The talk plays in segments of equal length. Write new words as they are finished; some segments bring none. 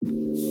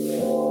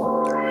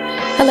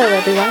Hello,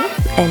 everyone,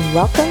 and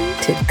welcome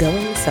to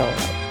Going Solo.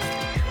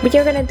 We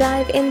are going to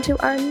dive into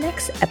our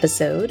next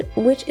episode,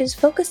 which is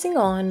focusing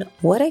on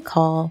what I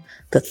call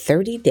the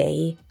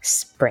 30-day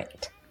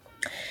sprint.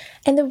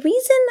 And the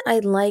reason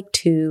I'd like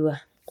to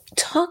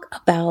talk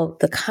about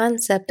the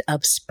concept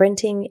of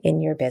sprinting in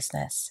your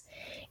business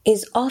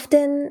is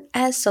often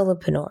as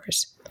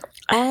solopreneurs,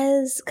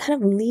 as kind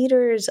of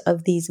leaders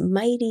of these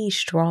mighty,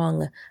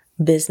 strong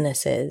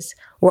businesses,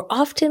 we're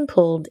often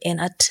pulled in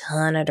a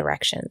ton of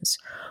directions.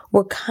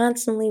 We're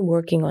constantly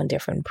working on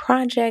different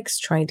projects,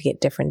 trying to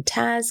get different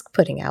tasks,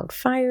 putting out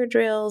fire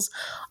drills.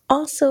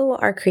 Also,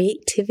 our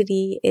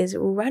creativity is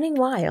running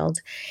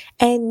wild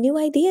and new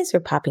ideas are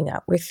popping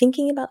up. We're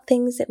thinking about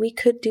things that we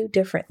could do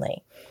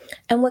differently.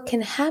 And what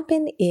can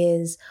happen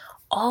is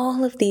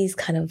all of these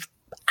kind of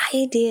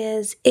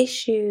ideas,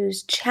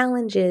 issues,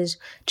 challenges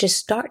just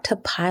start to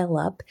pile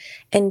up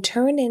and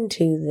turn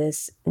into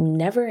this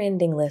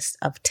never-ending list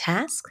of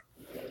tasks.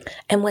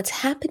 And what's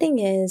happening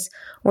is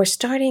we're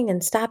starting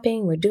and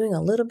stopping, we're doing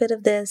a little bit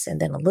of this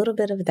and then a little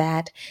bit of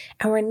that,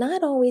 and we're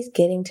not always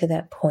getting to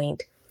that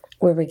point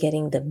where we're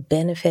getting the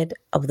benefit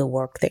of the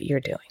work that you're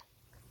doing.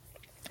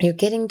 You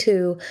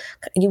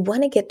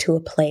want to get to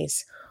a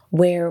place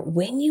where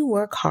when you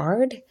work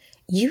hard,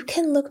 you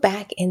can look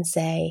back and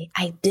say,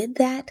 I did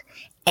that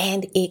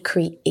and it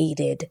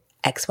created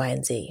X, Y,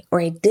 and Z,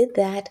 or I did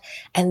that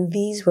and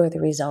these were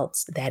the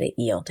results that it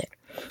yielded.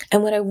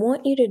 And what I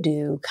want you to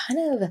do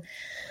kind of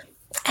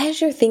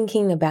as you're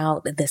thinking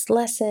about this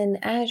lesson,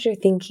 as you're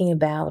thinking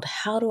about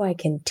how do I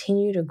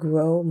continue to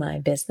grow my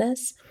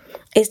business,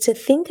 is to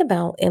think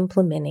about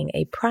implementing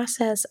a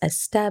process, a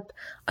step,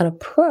 an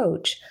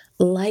approach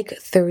like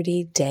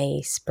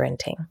 30-day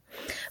sprinting.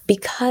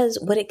 Because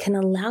what it can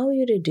allow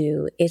you to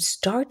do is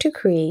start to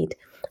create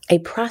a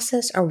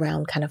process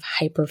around kind of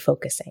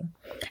hyper-focusing.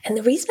 And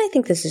the reason I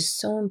think this is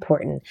so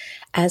important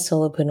as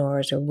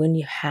solopreneurs or when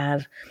you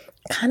have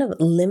kind of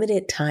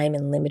limited time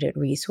and limited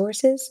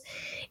resources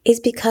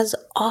is because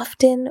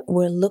often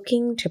we're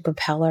looking to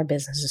propel our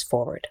businesses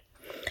forward.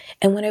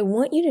 And what I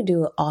want you to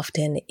do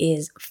often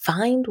is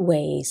find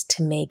ways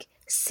to make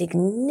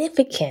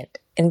significant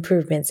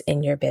improvements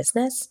in your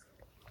business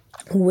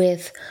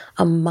with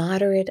a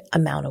moderate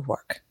amount of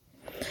work.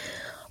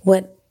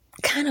 What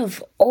kind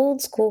of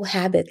old school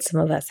habits some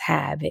of us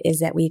have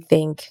is that we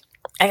think,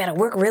 I got to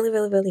work really,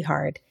 really, really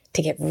hard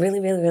to get really,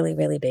 really, really,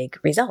 really big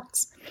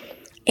results.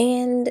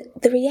 And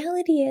the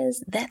reality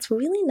is that's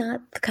really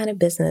not the kind of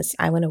business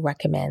I want to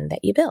recommend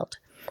that you build.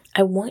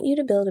 I want you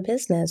to build a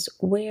business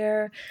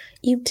where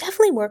you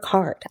definitely work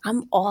hard.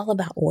 I'm all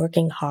about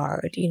working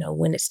hard.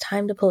 When it's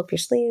time to pull up your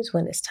sleeves,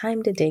 when it's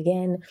time to dig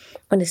in,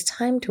 when it's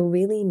time to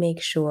really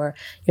make sure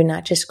you're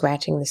not just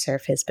scratching the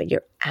surface, but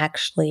you're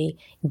actually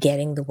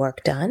getting the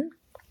work done.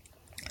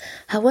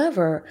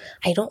 However,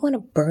 I don't want to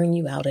burn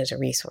you out as a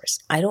resource.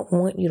 I don't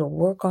want you to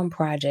work on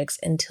projects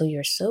until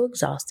you're so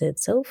exhausted,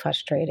 so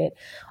frustrated,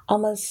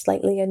 almost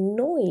slightly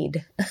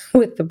annoyed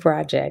with the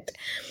project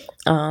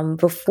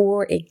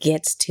before it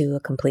gets to a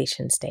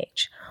completion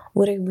stage.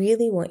 What I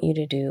really want you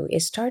to do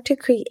is start to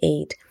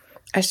create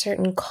a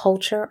certain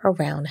culture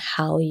around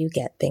how you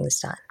get things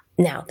done.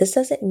 Now, this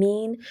doesn't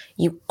mean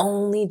you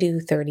only do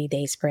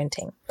 30-day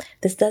sprinting.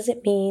 This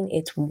doesn't mean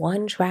it's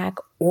one track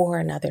or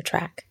another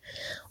track.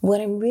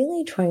 What I'm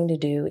really trying to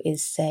do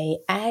is say,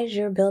 as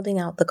you're building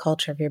out the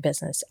culture of your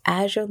business,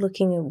 as you're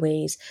looking at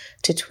ways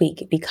to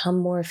tweak, become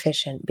more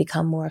efficient,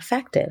 become more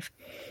effective,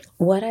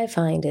 what I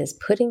find is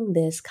putting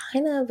this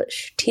kind of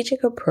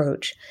strategic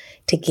approach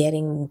to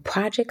getting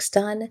projects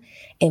done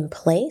in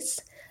place.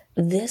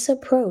 This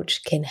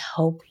approach can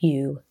help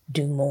you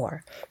do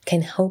more,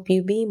 can help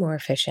you be more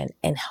efficient,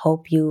 and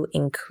help you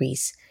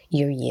increase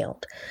your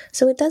yield.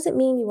 So it doesn't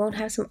mean you won't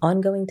have some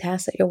ongoing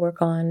tasks that you'll work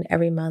on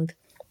every month.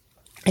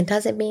 It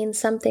doesn't mean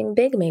something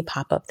big may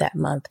pop up that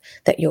month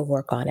that you'll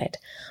work on it.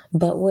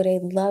 But what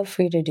I'd love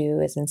for you to do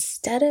is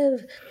instead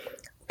of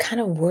kind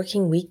of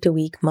working week to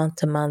week, month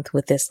to month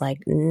with this like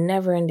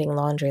never-ending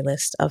laundry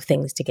list of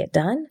things to get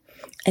done,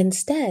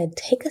 instead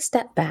take a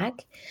step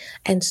back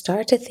and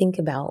start to think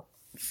about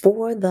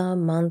for the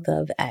month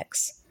of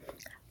X,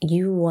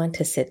 you want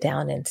to sit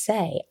down and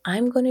say,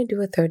 I'm going to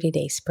do a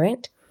 30-day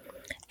sprint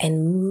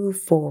and move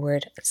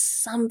forward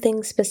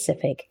something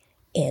specific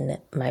in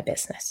my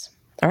business.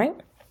 All right.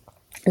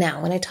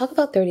 Now, when I talk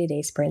about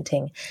 30-day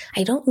sprinting,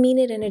 I don't mean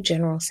it in a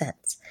general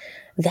sense.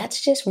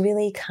 That's just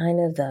really kind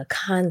of the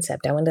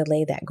concept. I want to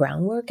lay that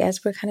groundwork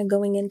as we're kind of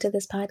going into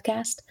this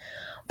podcast.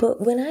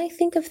 But when I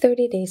think of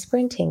 30-day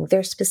sprinting, there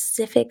are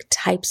specific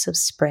types of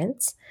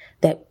sprints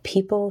that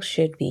people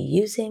should be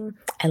using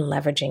and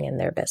leveraging in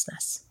their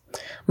business.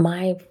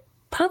 My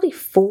probably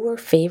 4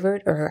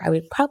 favorite, or I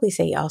would probably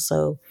say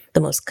also the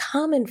most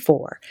common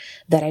 4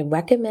 that I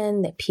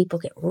recommend that people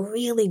get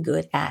really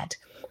good at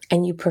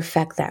and you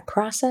perfect that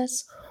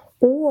process,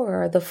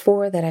 or the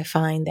 4 that I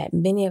find that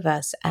many of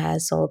us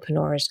as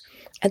solopreneurs,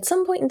 at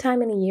some point in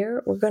time in a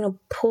year, we're going to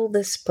pull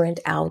this sprint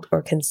out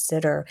or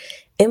consider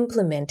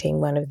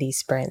implementing one of these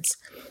sprints,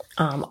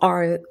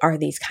 are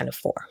these kind of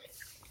 4.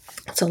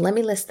 So let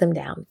me list them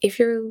down. If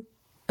you're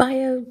by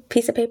a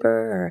piece of paper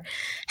or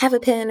have a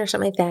pen or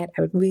something like that,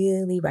 I would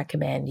really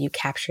recommend you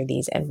capture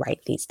these and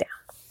write these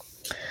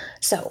down.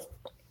 So,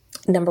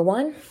 number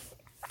one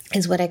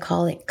is what I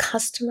call a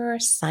customer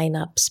sign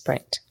up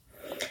sprint.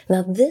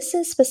 Now, this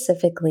is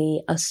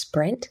specifically a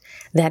sprint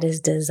that is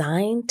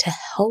designed to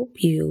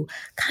help you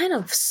kind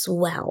of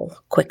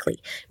swell quickly,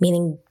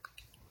 meaning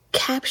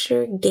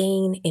capture,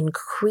 gain,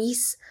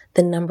 increase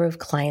the number of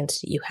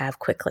clients that you have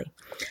quickly.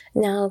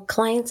 Now,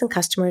 clients and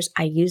customers,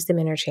 I use them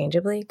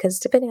interchangeably because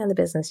depending on the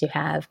business you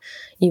have,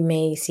 you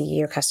may see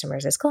your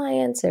customers as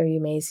clients, or you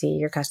may see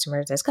your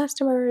customers as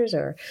customers,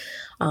 or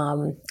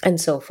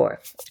and so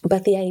forth.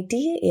 But the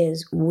idea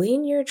is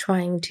when you're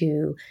trying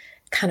to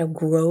kind of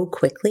grow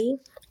quickly,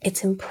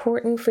 it's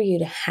important for you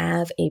to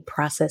have a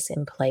process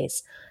in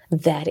place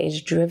that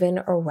is driven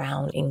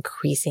around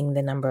increasing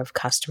the number of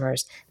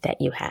customers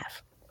that you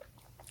have.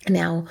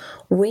 Now,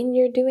 when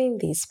you're doing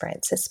these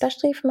sprints,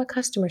 especially from a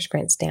customer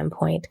sprint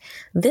standpoint,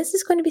 this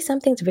is going to be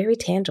something that's very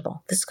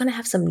tangible. This is going to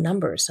have some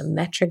numbers, some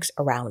metrics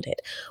around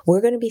it. We're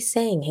going to be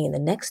saying, hey, in the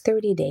next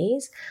 30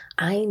 days,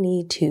 I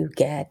need to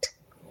get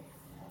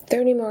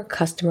 30 more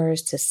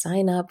customers to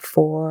sign up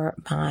for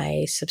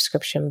my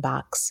subscription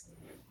box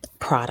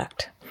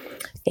product.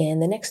 In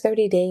the next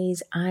 30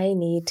 days, I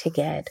need to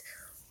get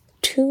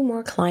 2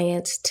 more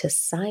clients to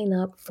sign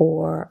up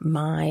for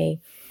my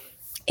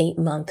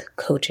 8-month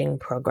coaching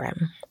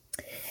program.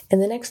 In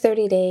the next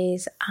 30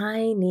 days,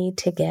 I need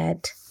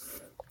to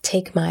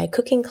take my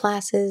cooking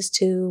classes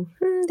to,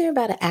 they're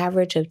about an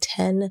average of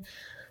 10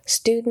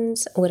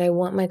 students. What I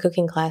want my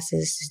cooking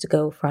classes to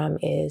go from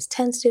is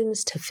 10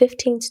 students to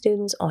 15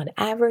 students on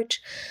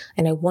average.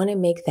 And I want to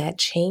make that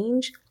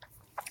change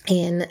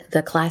in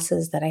the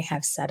classes that I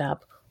have set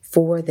up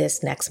for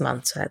this next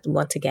month. So that,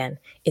 once again,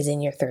 is in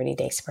your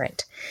 30-day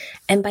sprint.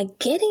 And by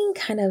getting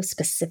kind of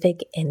specific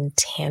and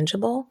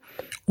tangible,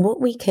 what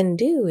we can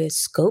do is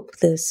scope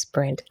this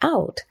sprint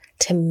out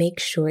to make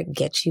sure it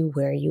gets you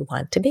where you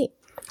want to be.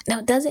 Now,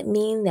 it doesn't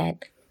mean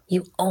that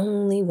you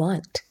only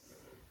want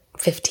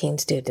 15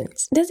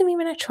 students. It doesn't mean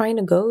we're not trying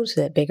to go to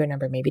that bigger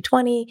number, maybe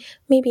 20,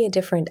 maybe a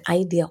different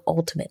ideal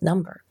ultimate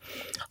number.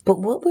 But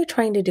what we're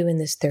trying to do in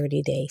this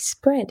 30-day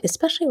sprint,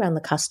 especially around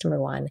the customer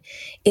one,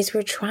 is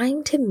we're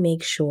trying to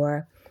make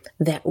sure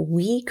that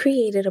we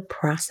created a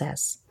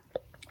process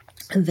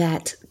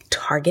that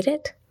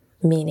targeted,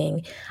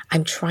 meaning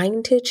I'm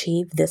trying to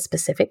achieve this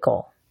specific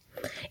goal.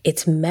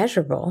 It's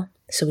measurable,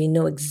 so we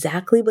know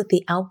exactly what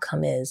the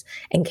outcome is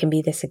and can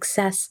be the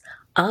success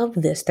of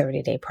this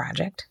 30-day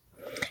project.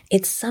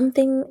 It's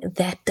something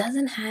that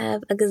doesn't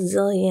have a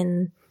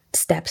gazillion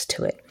steps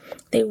to it.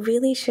 They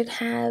really should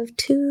have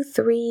 2,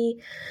 3,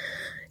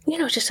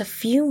 just a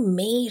few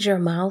major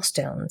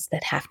milestones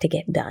that have to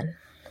get done.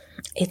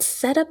 It's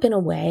set up in a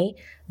way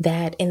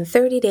that in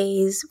 30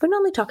 days, we're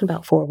normally talking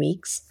about 4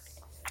 weeks.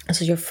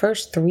 So your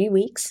first 3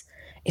 weeks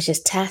is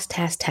just task,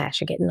 task, task.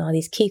 You're getting all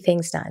these key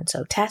things done.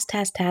 So task,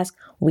 task, task.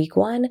 Week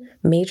 1,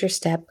 major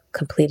step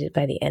completed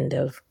by the end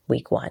of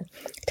week 1.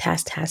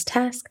 Task, task,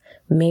 task.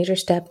 Major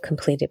step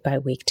completed by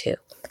week 2.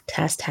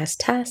 Task, task,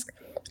 task.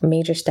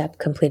 Major step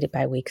completed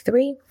by week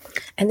 3.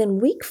 And then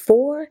week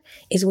 4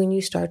 is when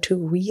you start to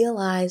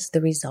realize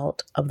the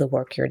result of the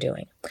work you're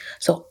doing.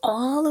 So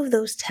all of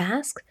those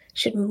tasks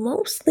should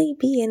mostly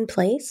be in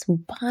place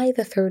by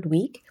the 3rd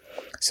week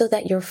so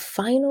that your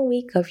final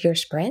week of your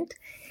sprint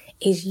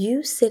is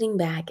you sitting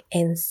back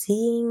and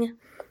seeing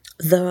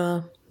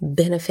the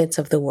benefits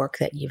of the work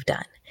that you've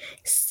done,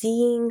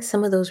 seeing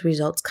some of those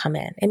results come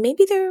in. And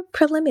maybe they're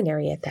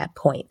preliminary at that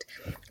point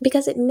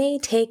because it may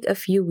take a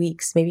few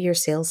weeks. Maybe your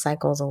sales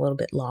cycle is a little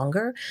bit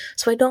longer.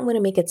 So I don't want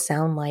to make it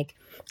sound like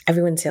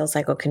everyone's sales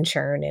cycle can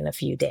churn in a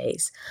few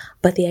days.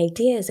 But the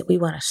idea is that we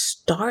want to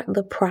start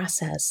the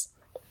process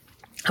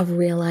of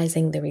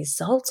realizing the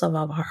results of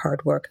our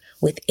hard work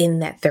within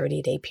that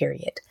 30-day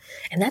period.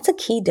 And that's a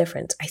key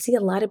difference. I see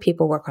a lot of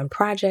people work on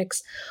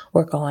projects,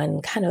 work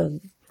on kind of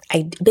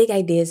big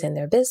ideas in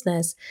their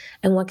business.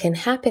 And what can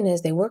happen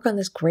is they work on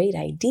this great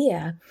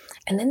idea,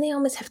 and then they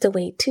almost have to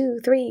wait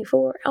 2, 3,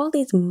 4, all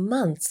these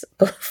months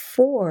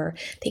before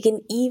they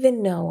can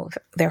even know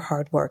if their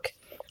hard work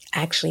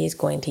actually is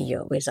going to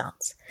yield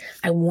results.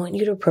 I want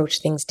you to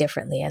approach things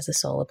differently as a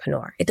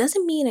solopreneur. It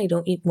doesn't mean I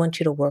don't want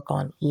you to work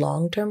on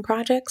long-term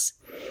projects.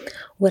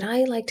 What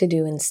I like to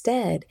do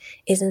instead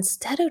is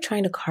instead of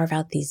trying to carve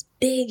out these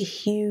big,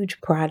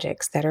 huge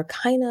projects that are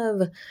kind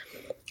of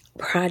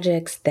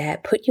projects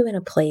that put you in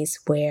a place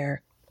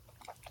where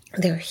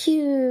they're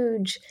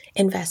huge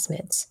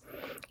investments,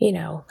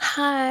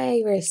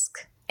 high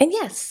risk, and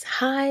yes,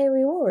 high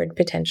reward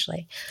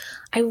potentially.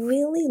 I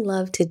really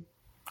love to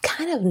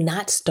kind of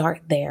not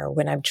start there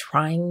when I'm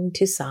trying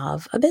to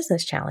solve a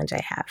business challenge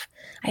I have.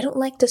 I don't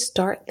like to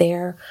start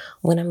there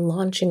when I'm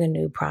launching a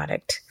new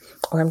product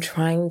or I'm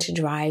trying to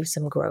drive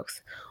some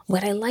growth.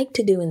 What I like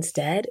to do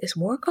instead is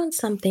work on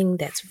something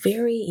that's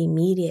very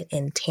immediate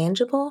and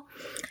tangible.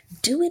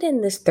 Do it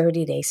in this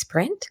 30-day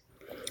sprint.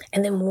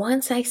 And then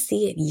once I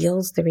see it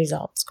yields the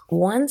results,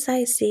 once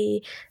I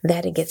see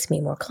that it gets me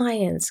more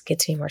clients,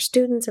 gets me more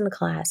students in the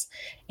class,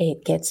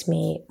 it gets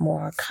me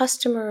more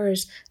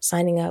customers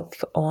signing up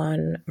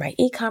on my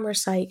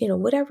e-commerce site,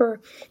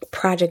 whatever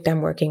project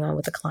I'm working on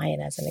with a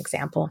client as an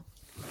example.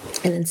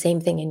 And then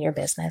same thing in your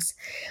business.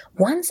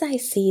 Once I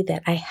see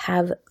that I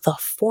have the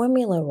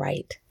formula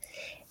right,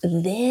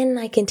 then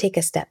I can take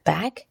a step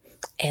back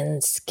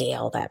and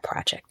scale that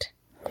project.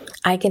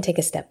 I can take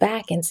a step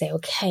back and say,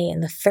 okay,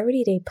 in the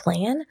 30-day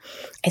plan,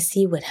 I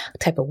see what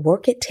type of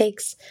work it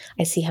takes.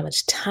 I see how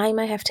much time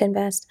I have to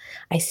invest.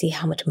 I see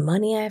how much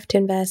money I have to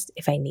invest.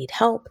 If I need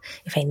help,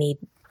 if I need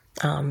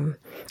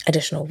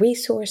additional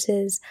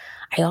resources.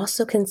 I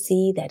also can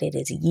see that it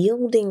is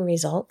yielding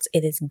results.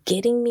 It is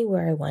getting me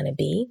where I want to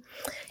be.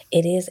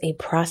 It is a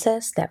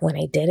process that when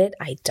I did it,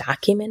 I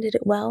documented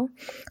it well.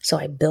 So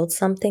I built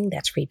something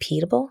that's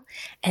repeatable.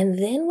 And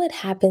then what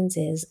happens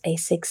is a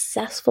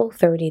successful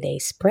 30-day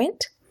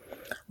sprint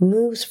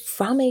moves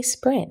from a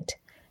sprint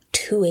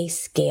to a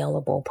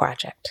scalable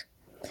project.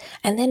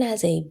 And then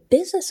as a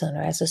business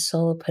owner, as a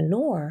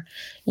solopreneur,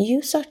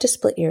 you start to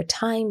split your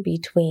time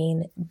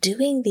between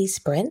doing these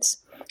sprints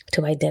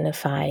to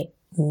identify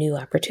new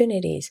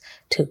opportunities,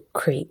 to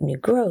create new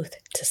growth,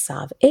 to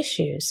solve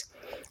issues.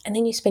 And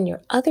then you spend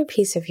your other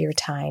piece of your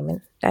time,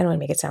 and I don't want to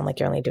make it sound like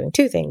you're only doing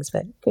two things,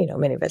 but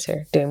many of us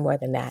are doing more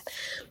than that.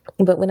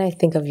 But when I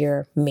think of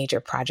your major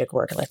project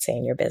work, let's say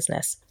in your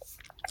business,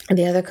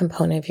 the other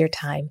component of your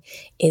time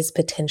is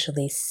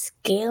potentially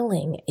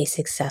scaling a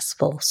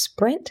successful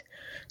sprint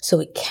so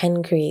it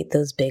can create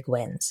those big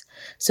wins,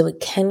 so it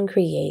can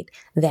create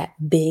that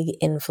big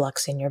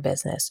influx in your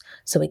business,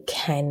 so it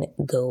can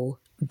go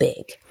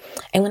big.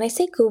 And when I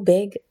say go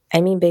big,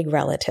 I mean big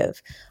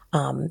relative.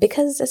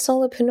 Because as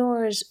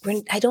solopreneurs,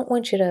 I don't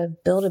want you to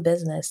build a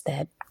business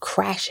that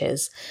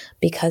crashes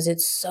because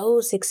it's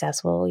so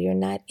successful you're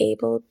not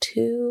able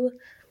to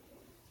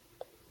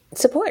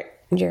support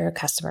your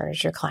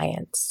customers, your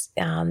clients.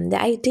 The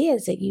idea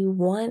is that you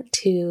want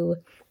to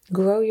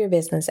grow your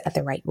business at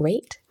the right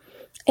rate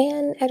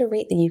and at a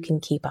rate that you can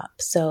keep up.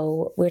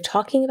 So we're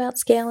talking about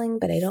scaling,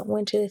 but I don't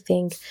want you to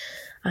think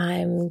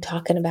I'm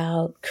talking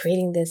about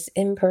creating this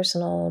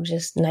impersonal,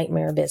 just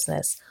nightmare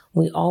business.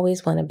 We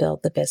always want to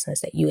build the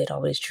business that you had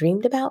always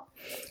dreamed about,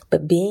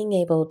 but being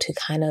able to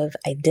kind of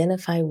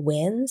identify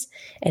wins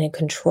in a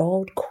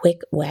controlled,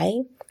 quick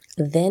way,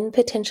 then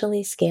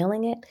potentially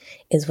scaling it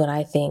is what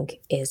I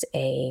think is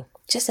a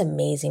just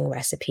amazing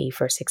recipe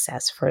for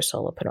success for a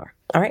solopreneur.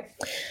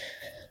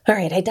 All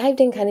right, I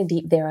dived in kind of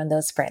deep there on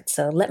those sprints.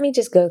 So let me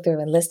just go through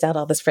and list out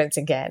all the sprints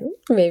again,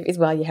 maybe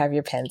while you have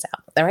your pens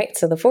out. All right,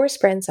 so the 4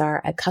 sprints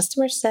are a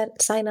customer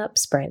sign up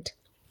sprint,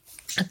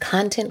 a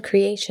content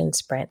creation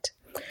sprint,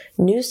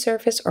 new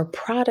service or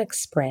product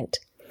sprint,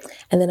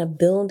 and then a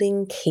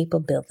building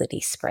capability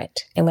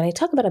sprint. And when I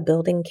talk about a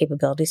building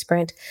capability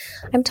sprint,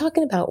 I'm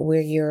talking about where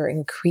you're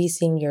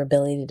increasing your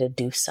ability to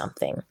do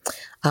something.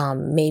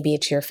 Maybe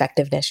it's your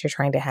effectiveness you're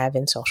trying to have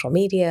in social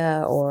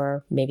media,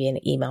 or maybe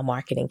an email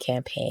marketing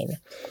campaign.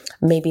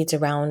 Maybe it's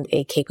around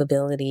a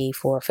capability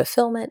for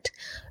fulfillment.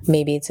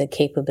 Maybe it's a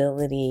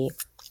capability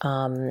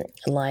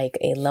like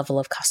a level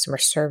of customer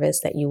service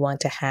that you want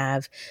to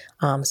have.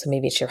 So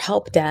maybe it's your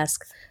help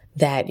desk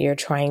that you're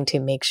trying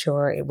to make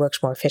sure it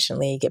works more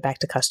efficiently, get back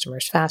to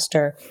customers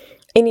faster.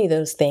 Any of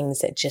those things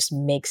that just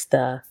makes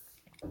the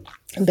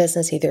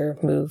business either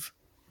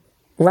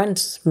run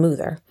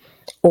smoother,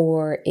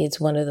 or it's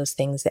one of those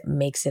things that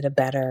makes it a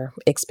better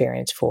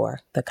experience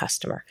for the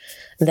customer.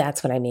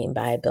 That's what I mean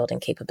by building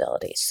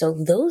capabilities. So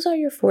those are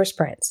your 4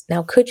 sprints.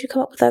 Now, could you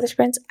come up with other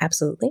sprints?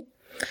 Absolutely.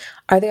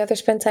 Are there other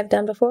sprints I've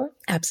done before?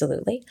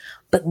 Absolutely.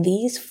 But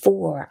these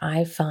 4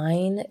 I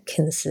find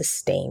can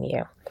sustain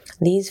you.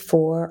 These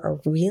 4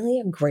 are really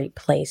a great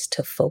place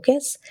to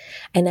focus.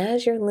 And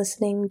as you're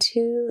listening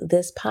to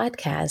this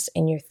podcast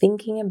and you're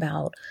thinking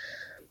about,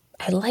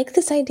 I like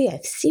this idea. I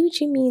see what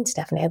you mean,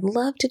 Stephanie. I'd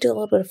love to do a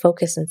little bit of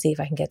focus and see if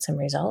I can get some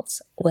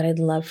results. What I'd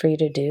love for you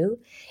to do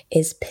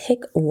is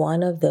pick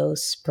one of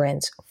those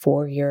sprints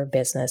for your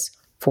business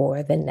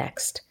for the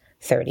next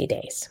 30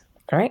 days.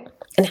 All right.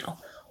 Now,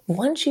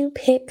 once you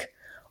pick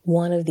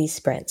one of these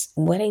sprints,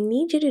 what I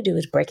need you to do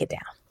is break it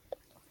down.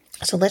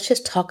 So let's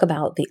just talk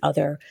about the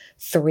other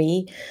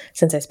 3.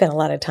 Since I spent a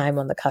lot of time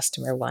on the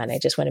customer one, I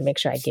just want to make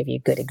sure I give you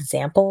good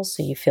examples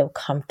so you feel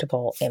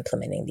comfortable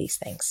implementing these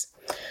things.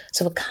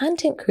 So a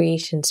content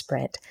creation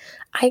sprint,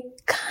 I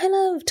kind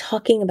of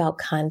talking about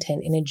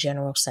content in a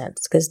general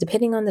sense, because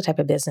depending on the type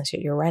of business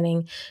that you're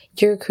running,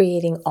 you're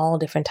creating all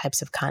different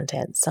types of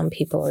content. Some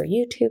people are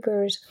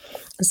YouTubers.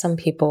 Some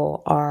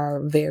people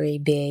are very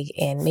big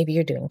in, maybe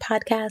you're doing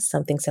podcasts,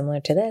 something similar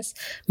to this.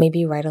 Maybe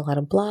you write a lot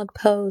of blog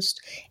posts.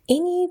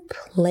 Any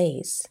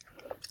place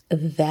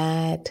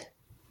that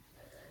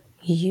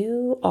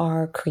you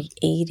are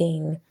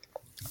creating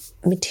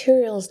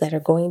materials that are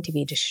going to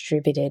be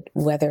distributed,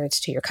 whether it's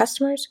to your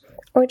customers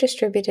or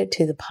distributed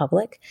to the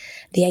public.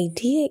 The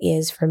idea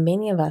is for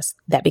many of us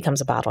that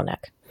becomes a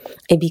bottleneck.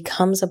 It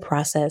becomes a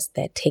process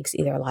that takes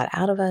either a lot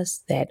out of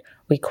us, that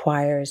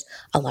requires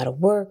a lot of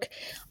work.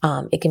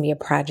 It can be a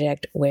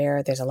project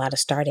where there's a lot of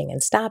starting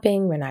and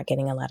stopping. We're not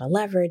getting a lot of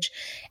leverage.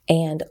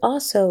 And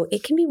also,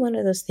 it can be one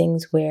of those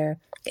things where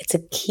it's a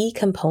key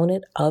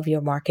component of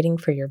your marketing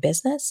for your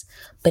business.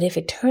 But if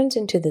it turns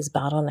into this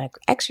bottleneck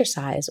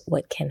exercise,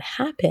 what can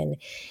happen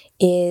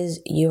is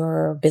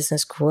your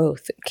business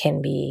growth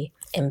can be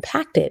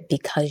impacted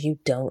because you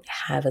don't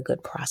have a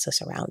good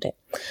process around it.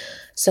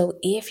 So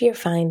if you're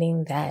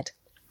finding that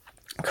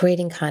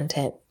creating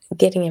content,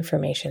 getting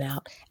information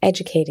out,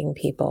 educating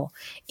people,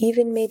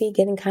 even maybe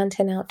getting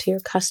content out to your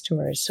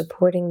customers,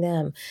 supporting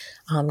them,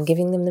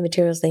 giving them the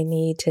materials they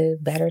need to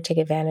better take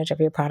advantage of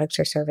your products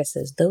or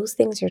services, those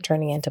things are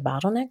turning into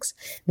bottlenecks,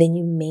 then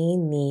you may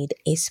need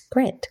a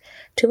sprint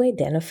to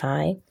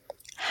identify,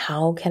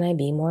 how can I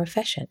be more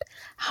efficient?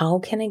 How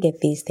can I get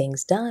these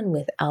things done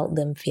without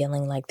them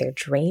feeling like they're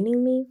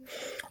draining me?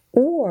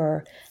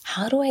 Or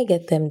how do I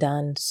get them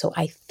done so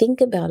I think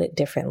about it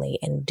differently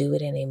and do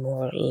it in a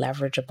more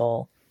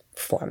leverageable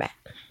format?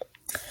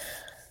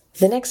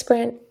 The next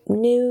sprint,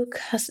 new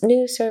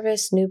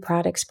service, new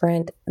product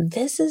sprint.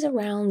 This is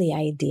around the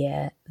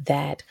idea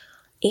that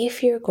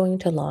if you're going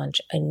to launch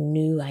a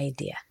new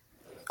idea,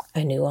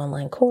 a new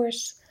online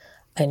course,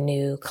 a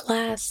new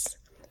class,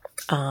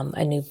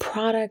 a new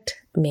product,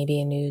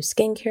 maybe a new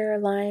skincare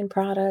line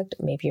product,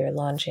 maybe you're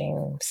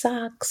launching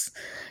socks,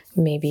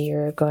 maybe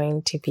you're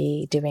going to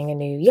be doing a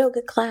new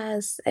yoga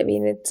class. I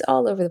mean, it's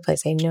all over the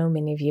place. I know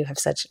many of you have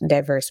such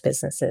diverse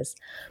businesses.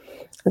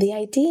 The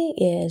idea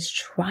is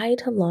try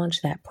to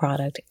launch that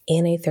product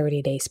in a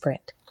 30-day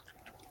sprint.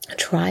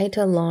 Try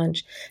to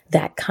launch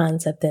that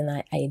concept and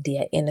that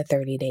idea in a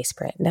 30-day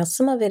sprint. Now,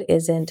 some of it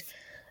isn't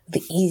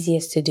the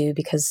easiest to do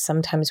because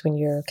sometimes when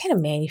you're kind of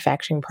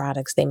manufacturing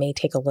products, they may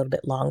take a little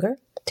bit longer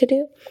to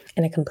do.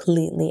 And I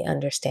completely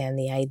understand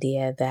the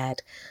idea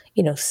that,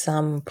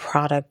 some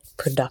product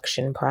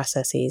production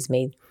processes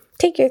may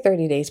take your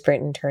 30-day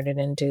sprint and turn it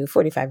into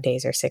 45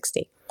 days or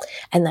 60.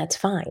 And that's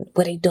fine.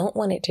 What I don't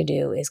want it to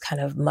do is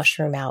kind of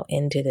mushroom out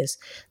into this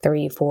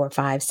 3, 4,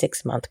 5,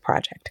 6 month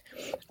project.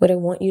 What I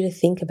want you to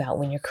think about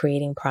when you're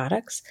creating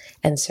products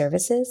and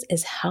services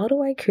is, how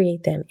do I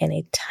create them in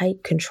a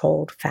tight,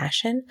 controlled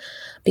fashion?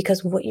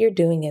 Because what you're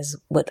doing is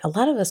what a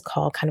lot of us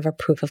call kind of a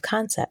proof of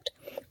concept.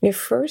 Your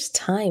first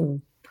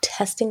time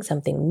testing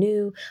something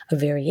new, a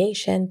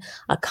variation,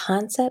 a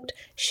concept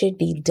should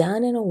be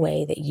done in a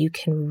way that you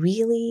can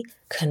really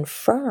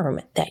confirm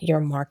that your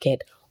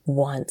market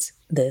wants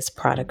this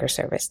product or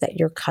service, that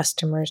your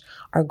customers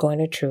are going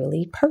to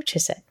truly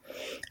purchase it.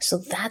 So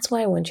that's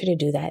why I want you to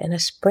do that in a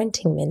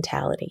sprinting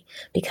mentality,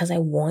 because I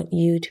want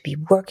you to be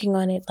working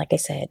on it, like I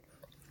said,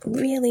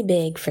 really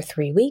big for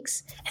 3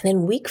 weeks. And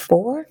then week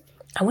 4,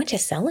 I want you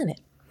selling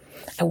it.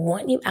 I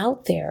want you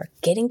out there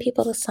getting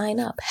people to sign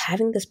up,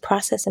 having this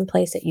process in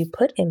place that you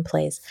put in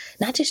place,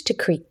 not just to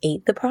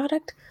create the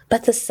product,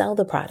 but to sell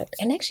the product.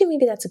 And actually,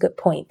 maybe that's a good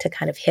point to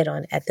kind of hit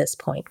on at this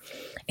point,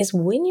 is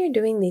when you're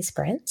doing these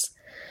sprints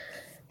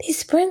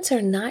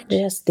are not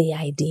just the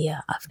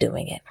idea of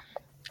doing it.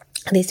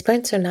 These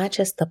sprints are not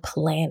just the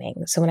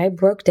planning. So when I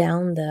broke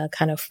down the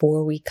kind of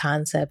 4-week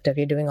concept of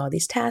you're doing all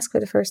these tasks for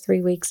the first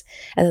 3 weeks,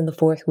 and then the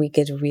 4th week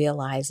is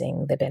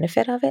realizing the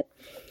benefit of it,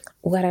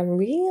 what I'm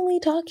really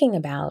talking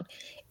about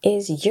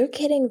is you're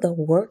getting the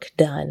work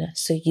done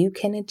so you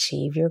can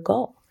achieve your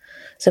goal.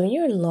 So when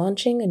you're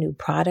launching a new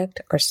product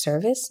or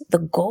service, the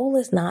goal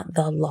is not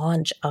the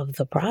launch of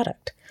the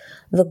product.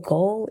 The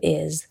goal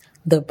is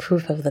the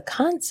proof of the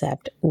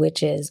concept,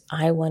 which is,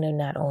 I want to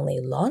not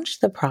only launch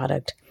the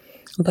product,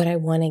 but I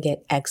want to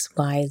get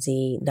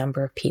XYZ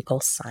number of people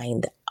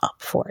signed up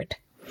for it.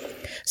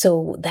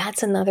 So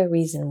that's another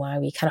reason why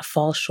we kind of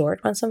fall short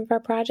on some of our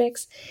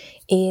projects,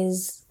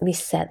 is we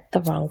set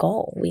the wrong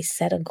goal. We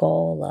set a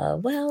goal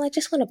of, I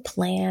just want to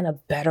plan a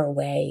better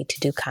way to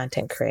do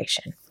content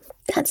creation.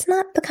 That's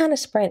not the kind of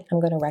sprint I'm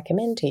going to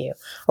recommend to you,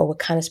 or what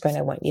kind of sprint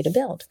I want you to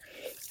build.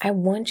 I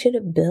want you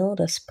to build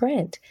a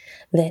sprint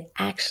that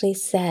actually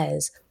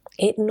says,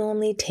 it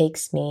normally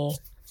takes me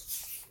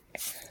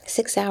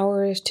 6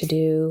 hours to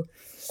do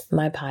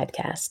my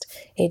podcast.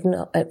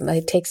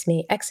 It takes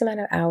me X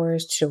amount of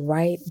hours to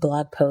write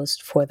blog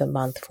posts for the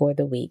month, for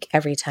the week,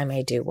 every time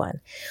I do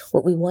one.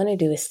 What we want to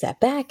do is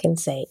step back and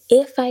say,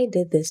 if I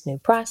did this new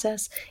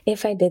process,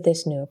 if I did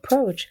this new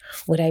approach,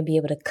 would I be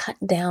able to cut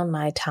down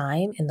my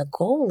time? And the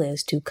goal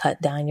is to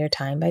cut down your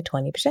time by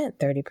 20%,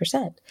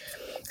 30%.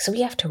 So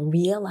we have to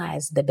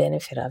realize the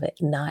benefit of it,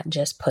 not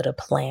just put a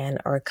plan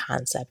or a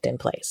concept in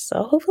place.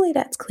 So hopefully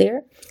that's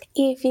clear.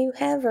 If you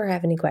ever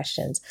have any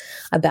questions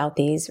about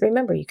these,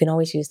 remember, you can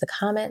always use the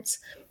comments.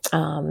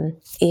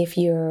 If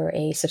you're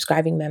a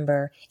subscribing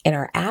member in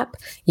our app,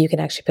 you can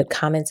actually put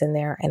comments in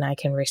there and I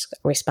can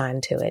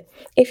respond to it.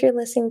 If you're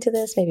listening to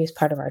this, maybe as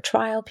part of our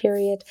trial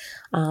period,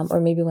 or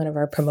maybe one of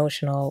our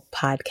promotional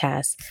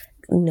podcasts,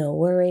 no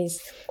worries.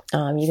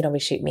 You can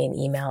always shoot me an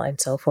email and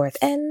so forth.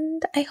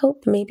 And I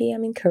hope maybe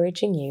I'm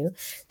encouraging you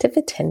to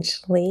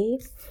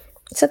potentially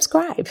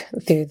subscribe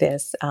through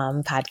this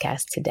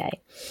podcast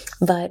today.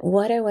 But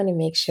what I want to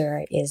make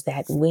sure is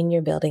that when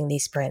you're building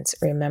these sprints,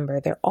 remember,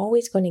 they're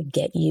always going to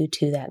get you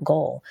to that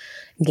goal,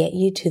 get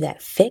you to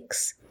that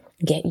fix,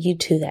 get you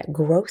to that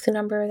growth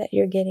number that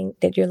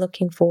you're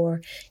looking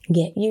for,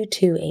 get you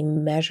to a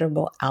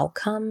measurable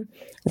outcome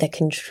that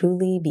can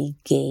truly be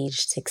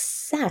gauged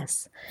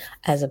success,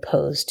 as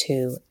opposed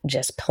to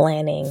just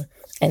planning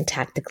and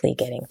tactically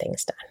getting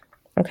things done.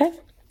 Okay?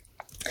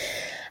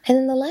 And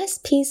then the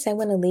last piece I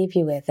want to leave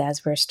you with,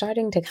 as we're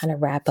starting to kind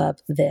of wrap up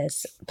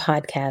this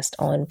podcast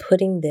on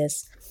putting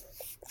this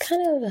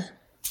kind of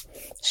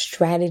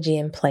strategy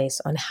in place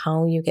on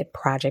how you get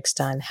projects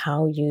done,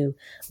 how you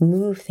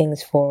move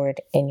things forward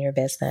in your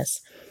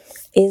business,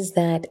 is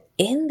that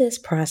in this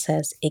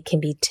process, it can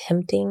be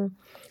tempting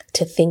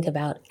to think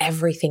about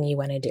everything you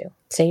want to do.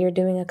 Say you're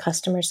doing a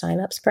customer sign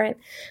up sprint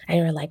and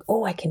you're like,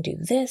 oh, I can do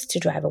this to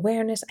drive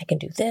awareness. I can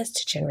do this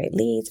to generate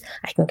leads.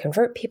 I can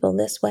convert people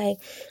this way.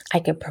 I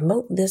can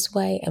promote this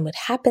way. And what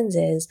happens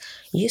is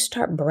you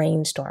start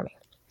brainstorming.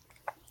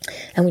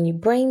 And when you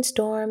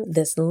brainstorm,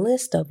 this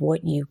list of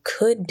what you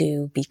could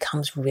do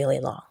becomes really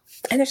long.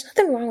 And there's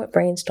nothing wrong with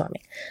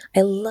brainstorming.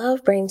 I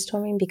love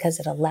brainstorming because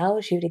it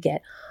allows you to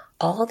get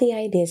all the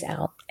ideas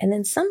out. And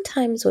then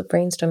sometimes what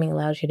brainstorming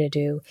allows you to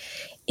do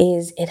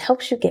is it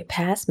helps you get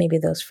past maybe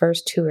those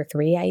first 2 or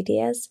 3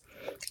 ideas.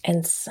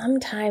 And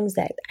sometimes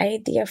that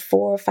idea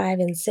 4, 5,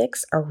 and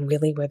 6 are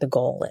really where the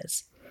goal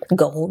is.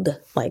 Gold,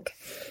 like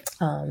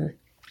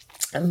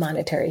a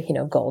monetary,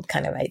 gold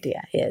kind of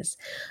idea is.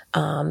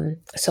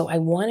 So I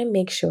want to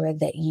make sure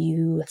that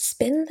you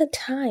spend the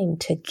time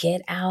to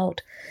get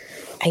out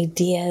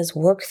ideas,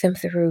 work them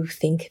through,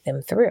 think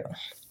them through.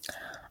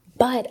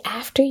 But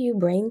after you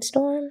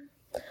brainstorm,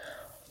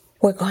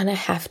 we're going to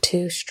have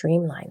to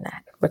streamline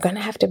that. We're going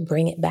to have to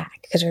bring it back.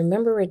 Because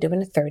remember, we're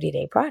doing a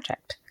 30-day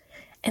project.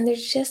 And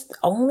there's just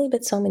only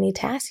but so many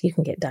tasks you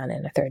can get done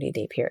in a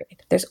 30-day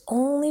period. There's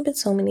only but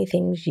so many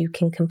things you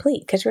can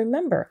complete. Because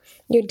remember,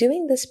 you're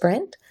doing the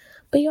sprint,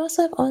 but you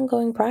also have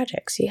ongoing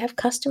projects. You have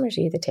customers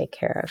you have to take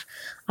care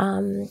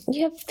of.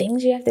 You have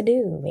things you have to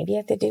do. Maybe you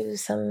have to do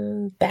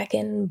some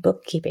back-end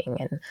bookkeeping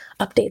and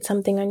update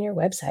something on your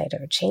website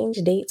or change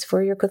dates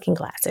for your cooking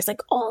class. There's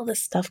like all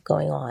this stuff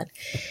going on.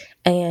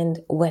 And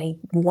what I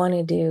want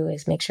to do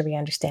is make sure we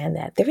understand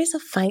that there is a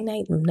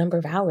finite number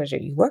of hours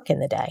that you work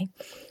in the day.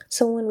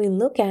 So when we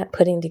look at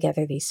putting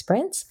together these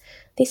sprints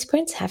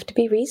have to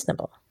be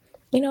reasonable.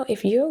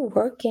 If you're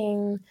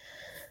working,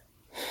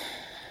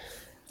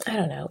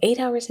 8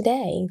 hours a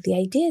day, the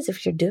idea is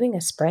if you're doing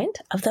a sprint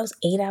of those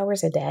 8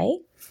 hours a day,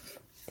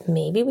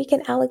 maybe we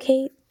can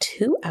allocate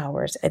 2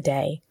 hours a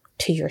day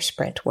to your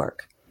sprint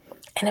work.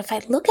 And if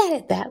I look at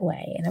it that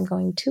way, and I'm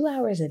going 2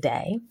 hours a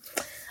day,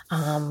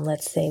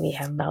 let's say we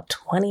have about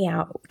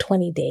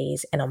 20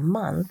 days in a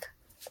month.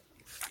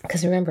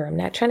 Because remember, I'm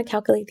not trying to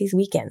calculate these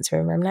weekends.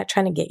 Remember, I'm not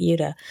trying to get you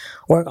to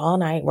work all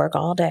night, work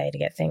all day to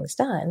get things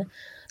done.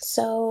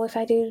 So if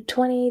I do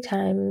 20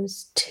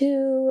 times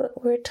 2,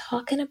 we're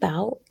talking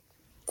about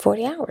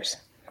 40 hours,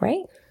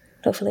 right?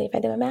 Hopefully, if I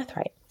do my math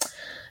right.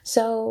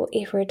 So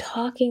if we're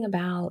talking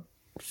about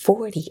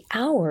 40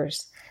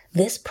 hours,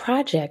 this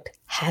project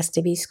has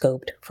to be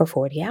scoped for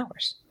 40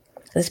 hours.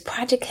 This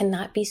project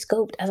cannot be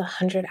scoped as a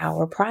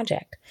 100-hour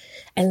project.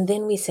 And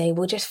then we say,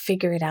 we'll just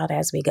figure it out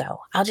as we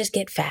go. I'll just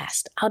get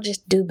fast. I'll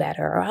just do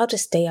better. Or I'll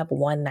just stay up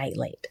one night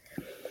late.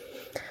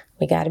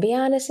 We got to be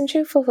honest and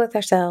truthful with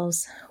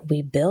ourselves.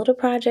 We build a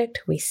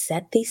project. We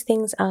set these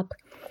things up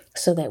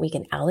so that we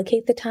can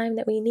allocate the time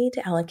that we need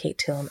to allocate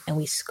to them, and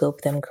we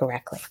scope them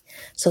correctly.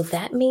 So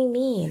that may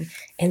mean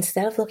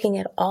instead of looking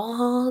at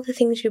all the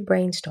things you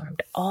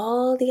brainstormed,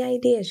 all the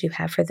ideas you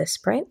have for the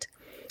sprint,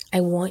 I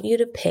want you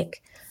to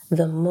pick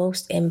the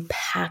most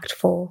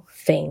impactful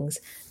things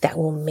that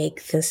will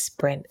make this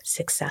sprint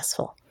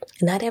successful.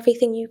 Not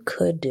everything you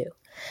could do.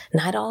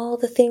 Not all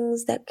the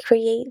things that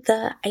create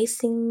the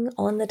icing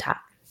on the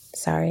top.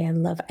 Sorry, I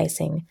love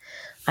icing.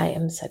 I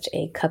am such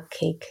a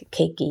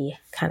cakey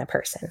kind of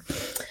person.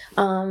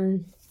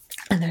 And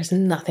there's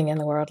nothing in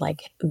the world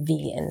like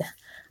vegan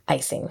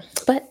icing.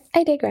 But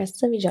I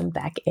digress. Let me jump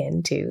back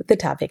into the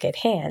topic at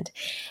hand.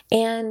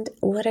 And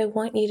what I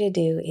want you to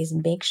do is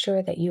make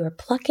sure that you are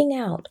plucking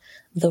out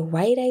the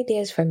right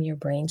ideas from your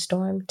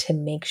brainstorm to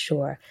make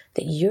sure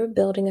that you're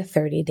building a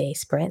 30-day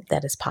sprint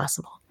that is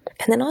possible.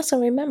 And then also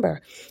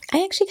remember,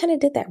 I actually kind of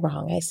did that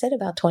wrong. I said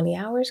about 20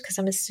 hours because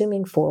I'm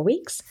assuming 4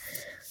 weeks.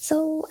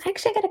 So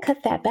actually I got to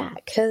cut that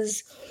back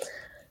because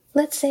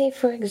let's say,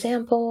 for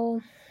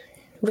example,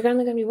 we're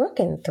only going to be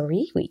working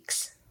 3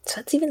 weeks. So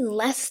it's even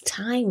less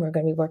time we're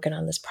going to be working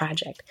on this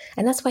project.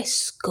 And that's why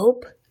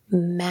scope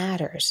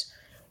matters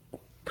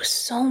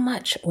so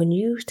much. When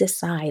you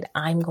decide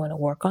I'm going to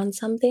work on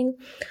something,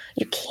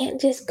 you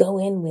can't just go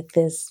in with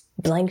this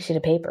blank sheet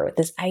of paper, with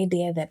this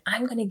idea that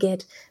I'm going to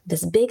get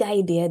this big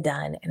idea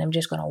done and I'm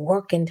just going to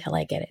work until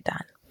I get it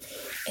done.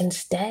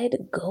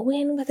 Instead, go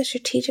in with a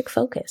strategic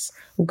focus.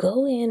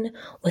 Go in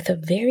with a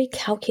very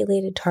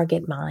calculated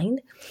target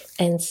mind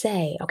and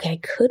say, okay, I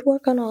could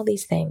work on all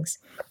these things.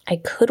 I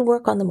could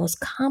work on the most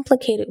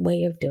complicated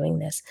way of doing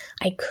this.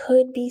 I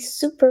could be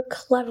super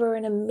clever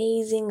and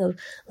amazing of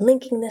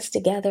linking this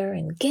together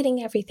and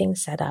getting everything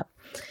set up.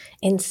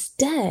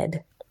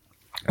 Instead,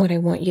 what I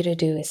want you to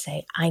do is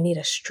say, I need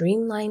a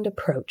streamlined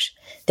approach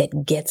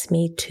that gets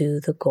me to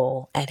the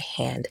goal at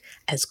hand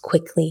as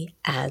quickly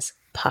as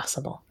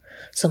possible.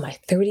 So my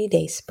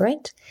 30-day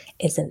sprint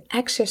is an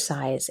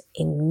exercise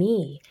in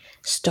me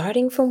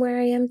starting from where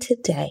I am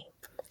today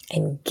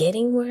and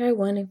getting where I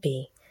want to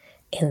be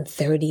in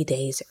 30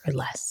 days or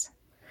less.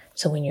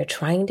 So when you're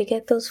trying to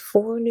get those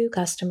 4 new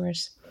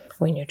customers,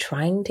 when you're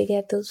trying to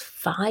get those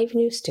 5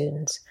 new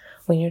students,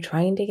 when you're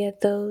trying to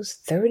get those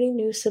 30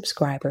 new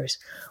subscribers,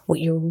 what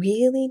you're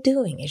really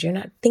doing is you're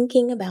not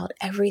thinking about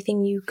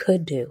everything you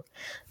could do.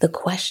 The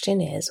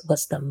question is,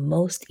 what's the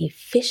most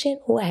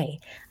efficient way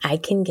I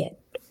can get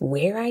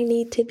where I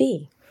need to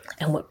be?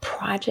 And what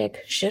project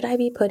should I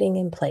be putting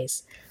in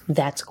place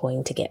that's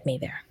going to get me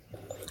there?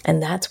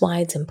 And that's why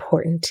it's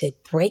important to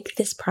break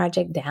this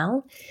project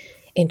down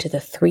into the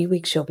 3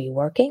 weeks you'll be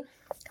working.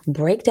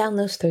 Break down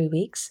those 3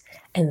 weeks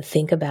and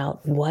think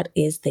about what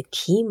is the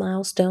key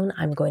milestone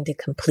I'm going to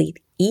complete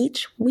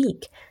each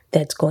week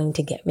that's going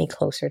to get me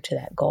closer to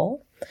that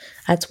goal.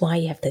 That's why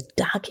you have to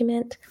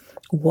document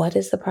what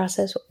is the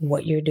process,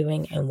 what you're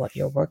doing, and what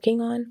you're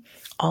working on.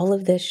 All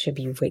of this should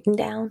be written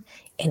down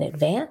in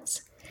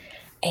advance.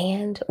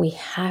 And we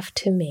have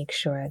to make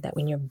sure that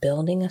when you're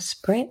building a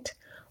sprint,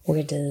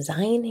 we're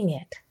designing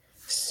it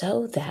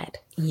so that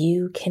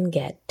you can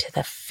get to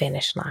the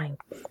finish line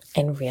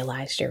and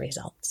realize your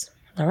results.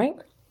 All right?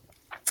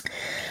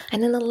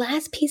 And then the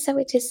last piece I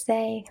would just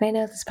say, and I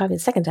know this is probably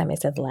the second time I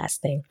said the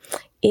last thing,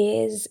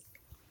 is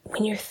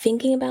when you're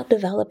thinking about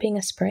developing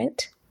a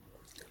sprint,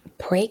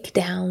 break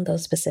down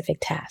those specific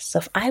tasks. So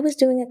if I was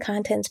doing a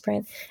content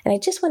sprint, and I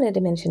just wanted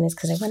to mention this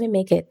because I want to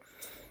make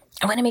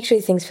sure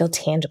these things feel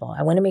tangible.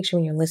 I want to make sure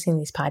when you're listening to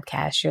these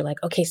podcasts, you're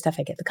like, okay, Steph,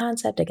 I get the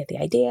concept. I get the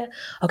idea.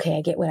 Okay,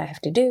 I get what I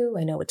have to do.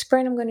 I know what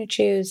sprint I'm going to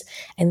choose.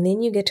 And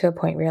then you get to a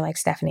point where you're like,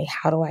 Stephanie,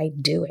 how do I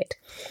do it?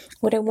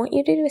 What I want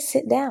you to do is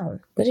sit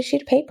down with a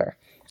sheet of paper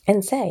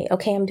and say,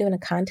 okay, I'm doing a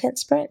content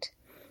sprint.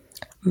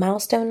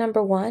 Milestone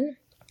number 1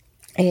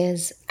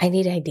 is I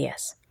need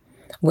ideas.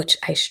 Which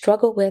I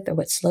struggle with, or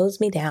what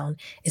slows me down,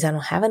 is I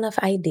don't have enough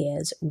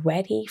ideas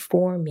ready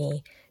for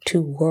me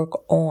to work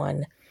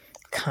on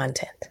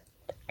content.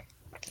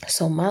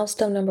 So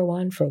milestone number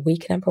 1 for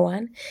week number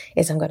 1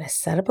 is I'm going to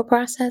set up a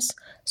process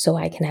so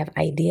I can have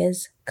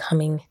ideas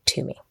coming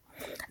to me.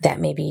 That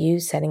may be you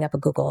setting up a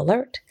Google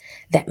alert.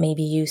 That may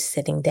be you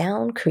sitting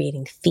down,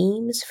 creating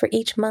themes for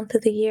each month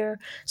of the year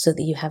so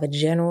that you have a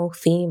general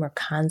theme or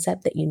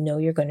concept that you know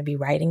you're going to be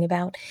writing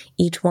about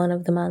each one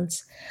of the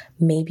months.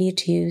 Maybe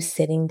it's you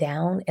sitting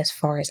down as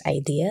far as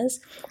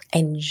ideas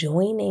and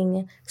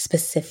joining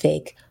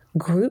specific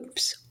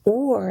groups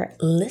or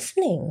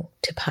listening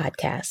to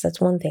podcasts.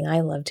 That's one thing I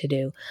love to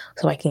do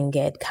so I can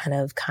get kind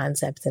of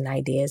concepts and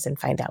ideas and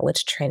find out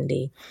what's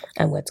trendy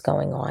and what's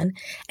going on.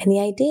 And the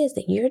idea is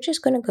that you're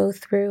just going to go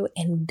through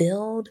and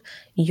build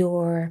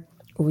your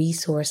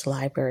resource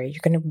library.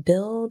 You're going to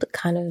build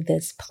kind of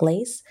this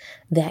place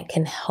that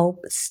can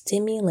help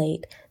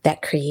stimulate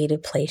that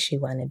creative place you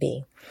want to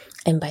be.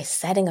 And by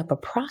setting up a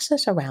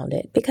process around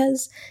it,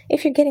 because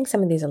if you're getting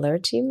some of these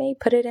alerts, you may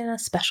put it in a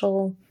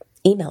special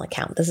email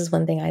account. This is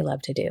one thing I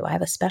love to do. I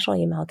have a special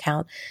email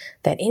account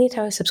that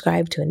anytime I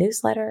subscribe to a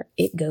newsletter,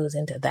 it goes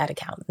into that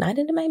account, not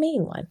into my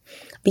main one,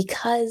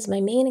 because my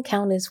main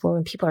account is for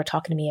when people are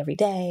talking to me every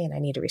day and I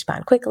need to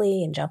respond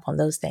quickly and jump on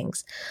those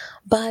things.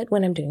 But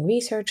when I'm doing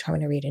research, I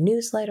want to read a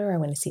newsletter, I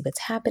want to see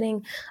what's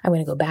happening, I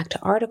want to go back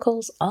to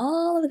articles,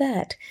 all of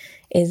that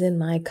is in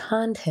my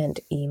content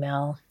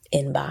email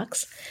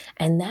inbox.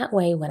 And that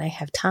way, when I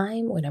have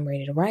time, when I'm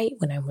ready to write,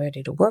 when I'm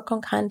ready to work on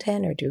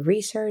content or do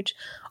research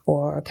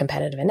or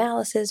competitive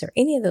analysis or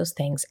any of those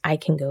things, I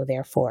can go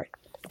there for it.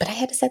 But I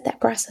had to set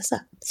that process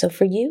up. So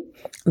for you,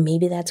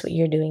 maybe that's what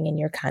you're doing in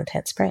your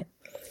content sprint.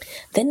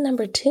 Then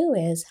number 2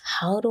 is,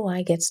 how do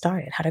I get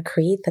started? How to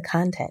create the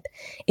content?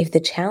 If the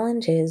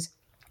challenge is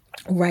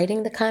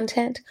writing the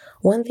content,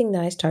 one thing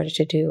that I started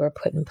to do or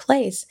put in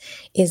place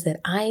is that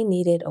I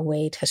needed a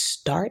way to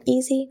start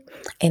easy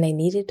and I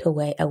needed a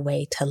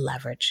way to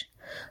leverage.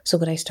 So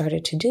what I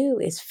started to do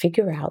is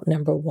figure out,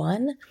 number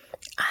 1,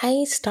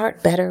 I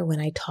start better when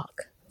I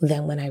talk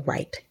than when I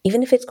write,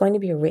 even if it's going to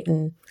be a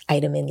written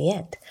item in the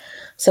end.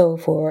 So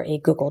for a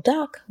Google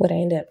Doc, what I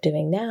end up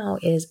doing now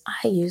is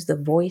I use the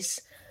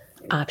voice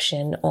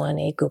option on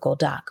a Google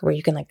Doc where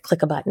you can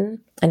click a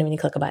button, and when you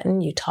click a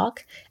button, you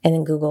talk, and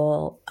then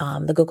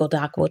the Google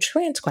Doc will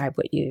transcribe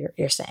what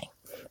you're saying.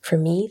 For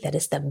me, that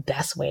is the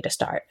best way to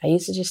start. I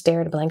used to just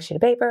stare at a blank sheet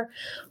of paper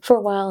for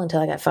a while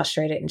until I got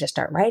frustrated and just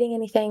start writing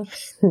anything.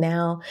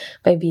 Now,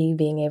 by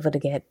being able to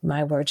get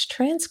my words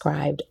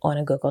transcribed on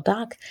a Google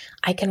Doc,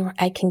 I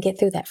can get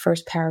through that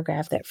first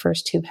paragraph, that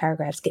first two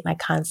paragraphs, get my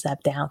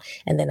concept down,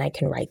 and then I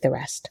can write the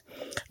rest.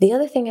 The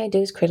other thing I do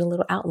is create a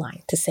little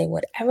outline to say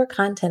whatever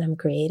content I'm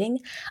creating,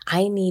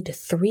 I need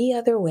 3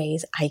 other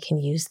ways I can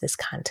use this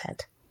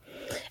content.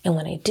 And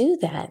when I do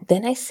that,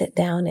 then I sit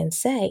down and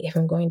say, if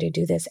I'm going to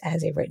do this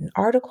as a written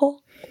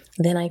article,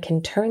 then I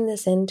can turn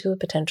this into a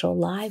potential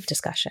live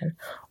discussion,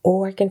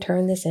 or I can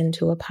turn this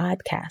into a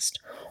podcast.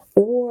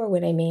 Or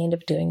what I may end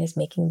up doing is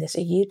making this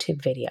a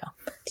YouTube video.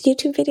 The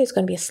YouTube video is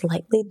going to be a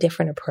slightly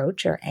different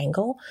approach or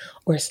angle,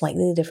 or a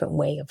slightly different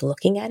way of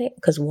looking at it,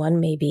 because one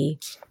may be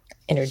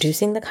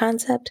introducing the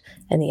concept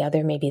and the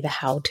other may be the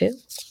how-to.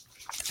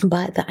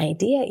 But the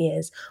idea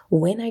is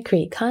when I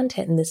create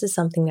content, and this is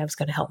something that was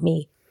going to help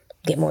me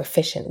get more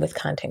efficient with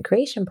content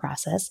creation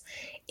process,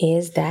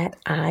 is that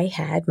I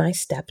had my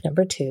step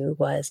number 2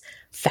 was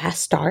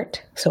fast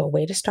start. So a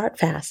way to start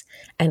fast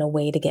and a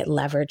way to get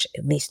leverage,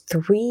 at least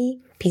 3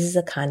 pieces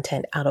of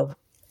content out of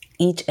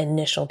each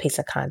initial piece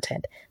of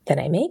content that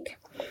I make.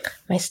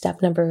 My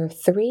step number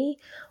 3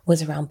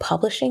 was around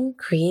publishing,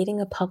 creating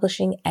a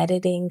publishing,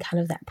 editing,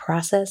 kind of that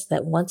process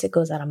that once it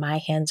goes out of my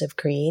hands of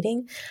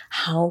creating,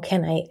 how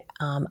can I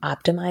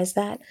optimize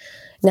that?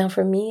 Now,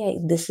 for me,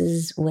 this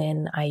is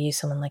when I use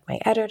someone like my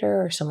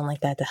editor or someone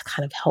like that to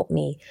kind of help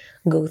me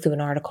go through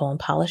an article and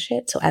polish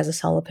it. So as a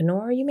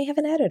solopreneur, you may have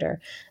an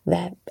editor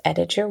that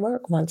edits your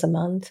work once a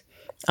month,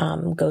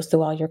 goes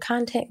through all your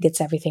content,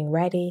 gets everything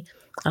ready.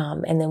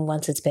 And then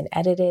once it's been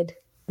edited,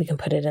 we can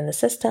put it in the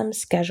system,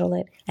 schedule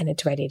it, and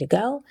it's ready to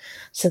go.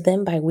 So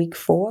then by week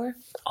 4,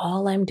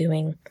 all I'm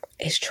doing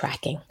is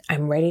tracking.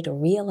 I'm ready to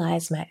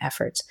realize my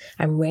efforts.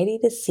 I'm ready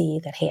to see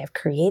that, hey, I've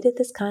created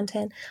this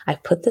content,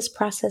 I've put this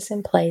process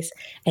in place,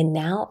 and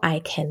now I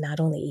can not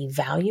only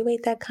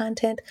evaluate that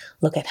content,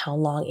 look at how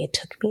long it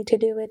took me to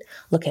do it,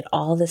 look at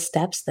all the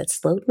steps that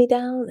slowed me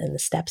down and the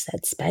steps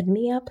that sped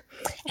me up,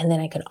 and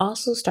then I can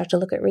also start to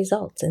look at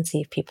results and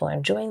see if people are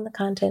enjoying the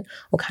content,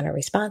 what kind of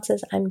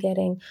responses I'm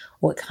getting,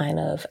 what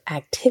kind of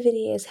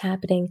activity is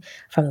happening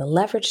from the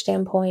leverage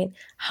standpoint,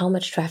 how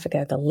much traffic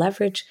are the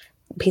leverage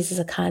pieces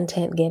of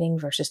content getting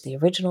versus the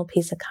original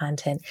piece of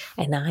content,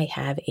 and I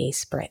have a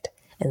sprint.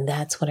 And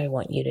that's what I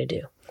want you to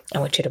do. I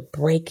want you to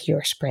break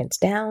your sprints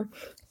down.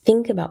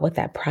 Think about what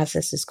that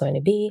process is going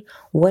to be.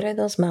 What are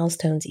those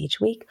milestones each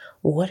week?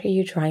 What are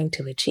you trying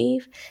to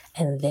achieve?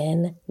 And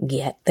then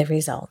get the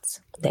results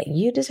that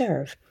you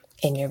deserve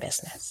in your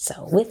business.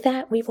 So with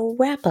that, we will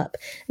wrap up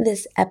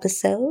this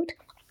episode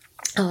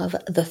of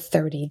the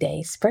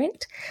 30-day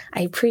sprint.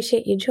 I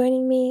appreciate you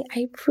joining me. I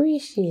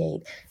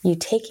appreciate you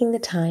taking the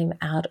time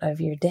out of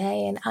your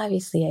day. And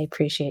obviously, I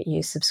appreciate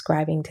you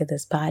subscribing to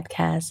this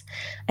podcast.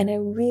 And I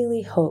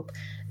really hope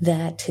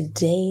that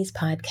today's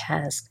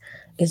podcast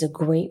is a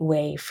great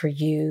way for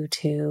you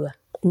to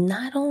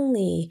not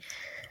only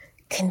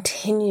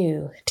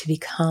continue to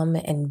become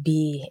and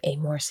be a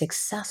more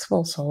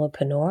successful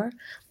solopreneur,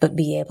 but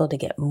be able to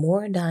get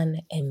more done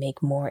and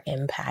make more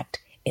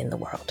impact in the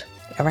world.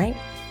 All right?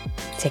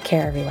 Take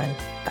care, everyone.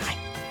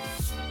 Bye.